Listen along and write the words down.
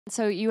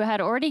So you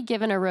had already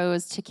given a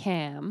rose to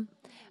Cam,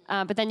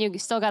 but then you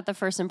still got the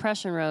first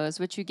impression rose,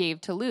 which you gave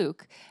to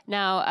Luke.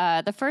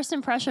 Now, the first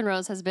impression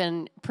rose has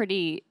been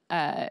pretty,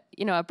 a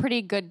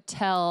pretty good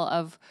tell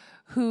of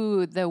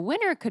who the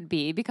winner could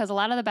be, because a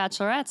lot of the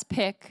Bachelorettes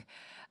pick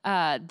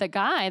the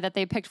guy that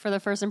they picked for the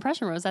first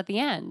impression rose at the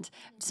end.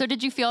 So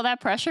did you feel that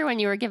pressure when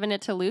you were giving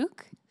it to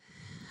Luke?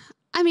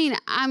 I mean,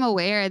 I'm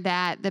aware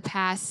that the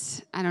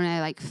past, 5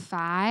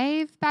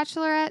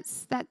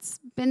 Bachelorettes, that's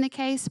been the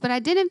case, but I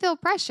didn't feel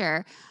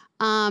pressure.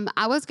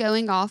 I was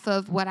going off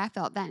of what I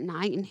felt that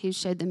night and who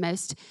showed the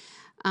most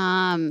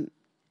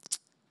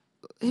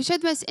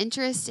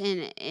interest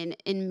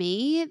in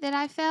me that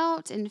I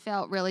felt and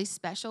felt really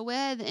special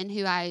with, and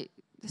who I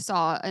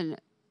saw an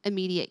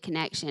immediate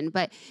connection.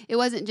 But it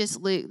wasn't just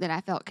Luke that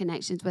I felt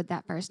connections with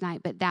that first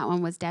night, but that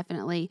one was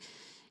definitely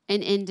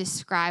an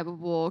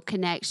indescribable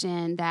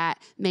connection that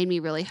made me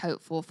really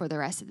hopeful for the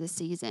rest of the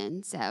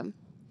season. So,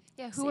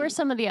 yeah, who were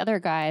some of the other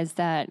guys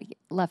that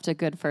left a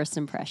good first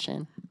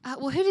impression?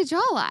 Well, who did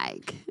y'all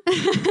like?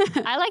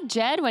 I like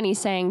Jed when he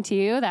sang to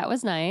you. That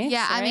was nice.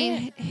 Yeah, right? I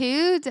mean,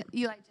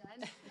 you like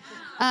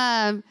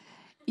Jed?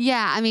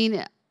 Yeah, I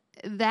mean,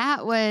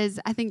 that was,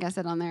 I think I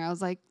said on there, I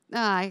was like, oh,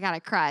 I got a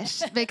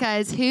crush,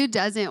 because who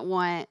doesn't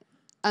want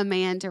a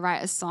man to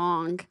write a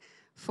song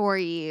for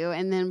you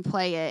and then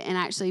play it and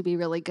actually be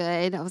really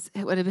good?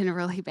 It would have been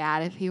really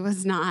bad if he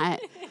was not,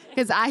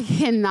 because I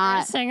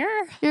cannot.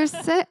 You're a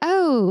singer?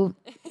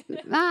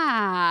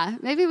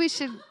 Maybe we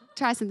should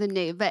try something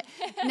new. But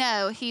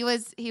no, he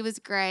was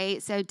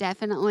great. So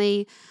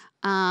definitely,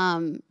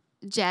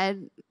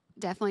 Jed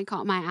definitely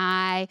caught my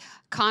eye.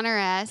 Connor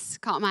S.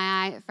 caught my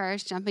eye at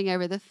first, jumping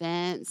over the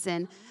fence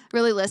and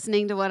really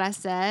listening to what I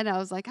said. I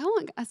was like, I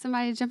want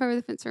somebody to jump over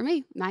the fence for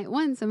me. Night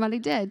one, somebody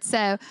did.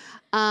 So,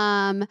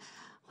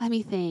 let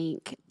me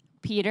think.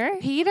 Peter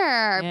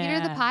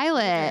the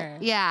pilot. Peter.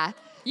 Yeah.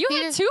 You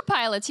had 2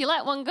 pilots. You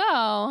let one go.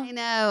 I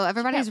know.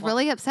 Everybody's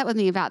really upset with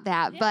me about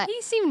that. Yeah, but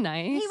he seemed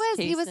nice.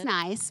 He was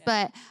nice. Yeah.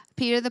 But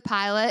Peter the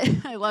pilot,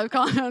 I love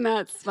calling him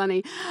that. It's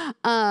funny.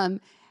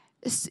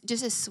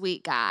 Just a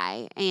sweet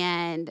guy,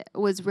 and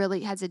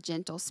has a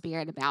gentle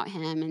spirit about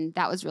him, and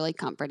that was really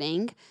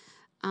comforting.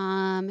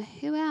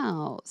 Who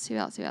else?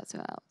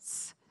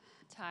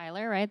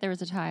 Tyler, right? There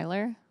was a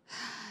Tyler.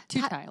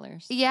 2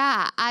 Tylers.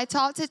 Yeah, I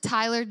talked to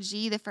Tyler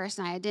G the first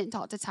night. I didn't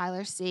talk to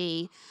Tyler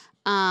C.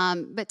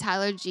 But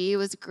Tyler G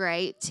was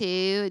great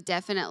too.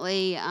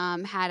 Definitely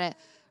had a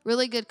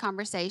really good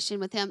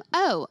conversation with him.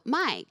 Oh,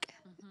 Mike.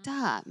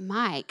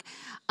 Mike.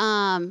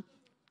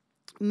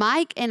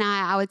 Mike and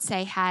I would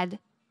say, had,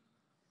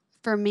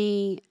 for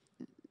me,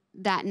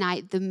 that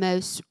night the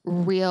most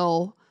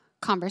real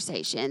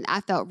conversation.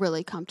 I felt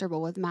really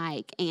comfortable with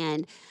Mike,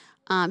 and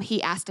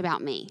he asked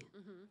about me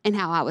and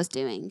how I was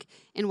doing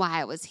and why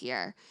I was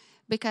here,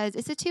 because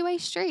it's a 2-way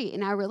street,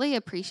 and I really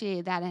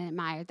appreciated that and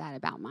admired that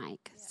about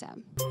Mike. So.